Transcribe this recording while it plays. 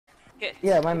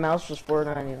Yeah, my mouse was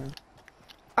 $4.99.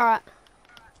 Alright.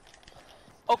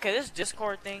 Okay, this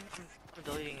Discord thing, I'm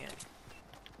deleting it.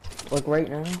 Like right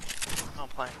now? I'm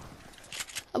playing.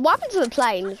 What happened to the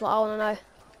plane is what I want to know.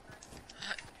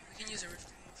 We can use a rift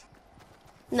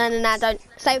to move. No, don't.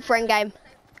 Save for endgame.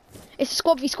 It's a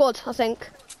squad v squad, I think.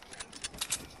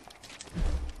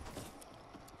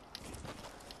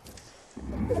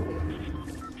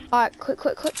 Alright, quick.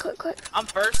 I'm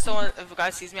first, so if a guy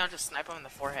sees me, I'll just snipe him in the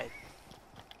forehead.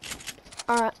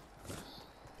 Alright.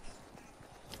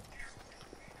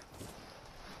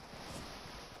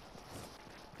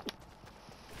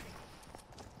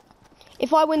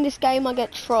 If I win this game, I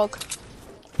get Trog.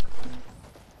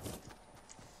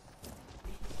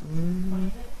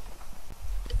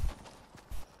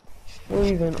 Where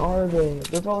even are they?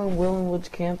 They're probably in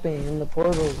Willowwoods camping in the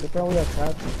portals. They probably got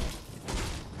traps.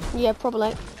 Yeah,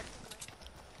 probably.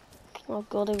 Oh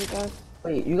god, here we go.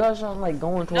 Wait, you guys aren't like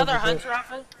going towards Another the hunter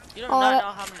rifle? You do not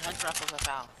know how many hunter rifles I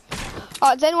found.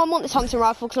 Alright, does anyone want this hunting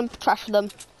rifle? Because I'm trash for them.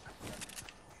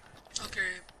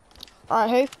 Okay, Alright,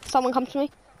 who? Someone come to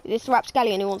me. It's the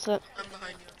Rapscallion who wants it. I'm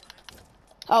behind you.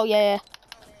 Oh, yeah.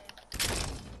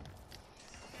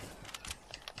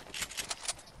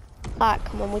 Alright,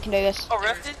 come on, we can do this. Oh,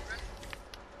 rifted?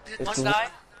 One guy?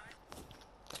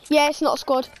 Yeah, it's not a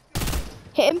squad.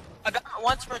 Hit him. I got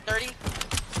once for 30.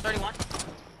 31.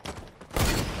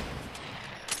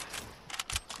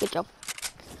 Good job.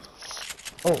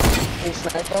 Oh, hey,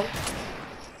 sniper.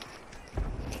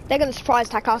 They're gonna surprise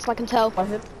attack us, I can tell. I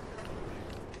hit.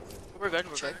 We're good.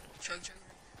 Chug.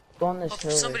 Go on this Oh,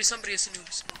 hill. somebody is a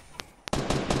noob.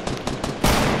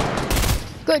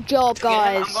 Good job,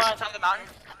 guys. I'm going on top of the mountain.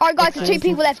 Alright, guys, there's 2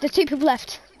 people left. There's 2 people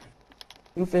left.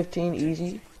 215,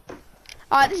 easy.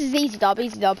 Alright, this is easy dub. You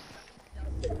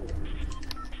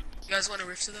guys want to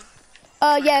rift to them?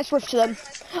 Yeah, it's rift to them.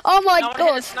 Oh my No,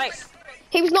 god.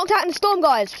 He was knocked out in the storm,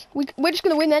 guys. We're just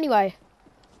gonna win anyway.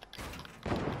 Oh,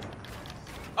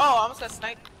 I almost got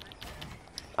sniped.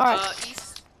 Alright. East.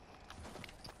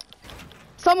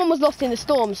 Someone was lost in the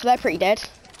storm, so they're pretty dead.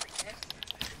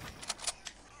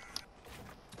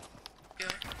 Yeah.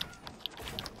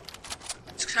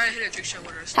 Just try to hit a trick shot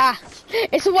with us. Ha!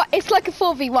 It's like a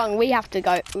 4v1. We have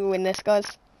to win this,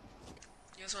 guys.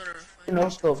 You guys want to find No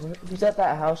scope. He's at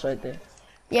that house right there.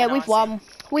 Yeah, No, we've won.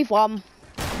 We've won.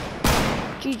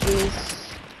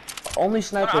 GG's. Only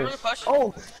snipers. push.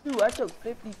 Oh, shoot, I took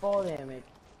 50 fall damage.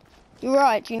 You're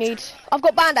right, you need... I've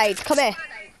got band-aids, come here.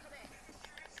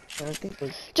 I think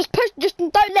it's... Just push, just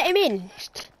don't let him in.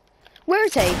 Where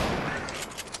is he?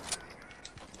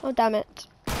 Oh, damn it.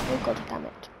 Oh, god damn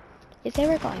it. Is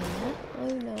there a guy in there? Oh,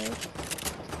 no.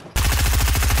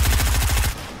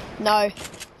 No.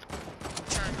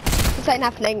 This ain't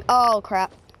happening. Oh,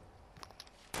 crap.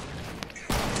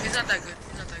 He's not that good.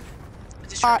 I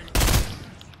just Alright. tried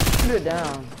it. Shoot it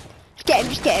down.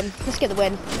 Just get him. Let's get the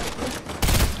win.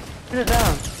 Shoot it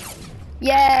down.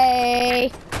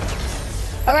 Yay!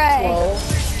 Hooray! Whoa.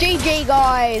 GG,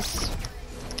 guys.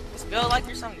 Just feel like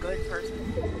you're some good person.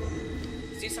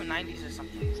 See some 90s or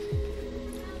something.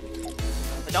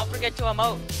 But don't forget to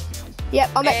emote. Yep,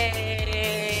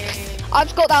 Hey. I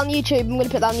just got that on YouTube. I'm gonna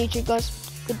put that on YouTube, guys.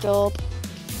 Good job.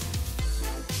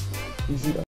 Easy.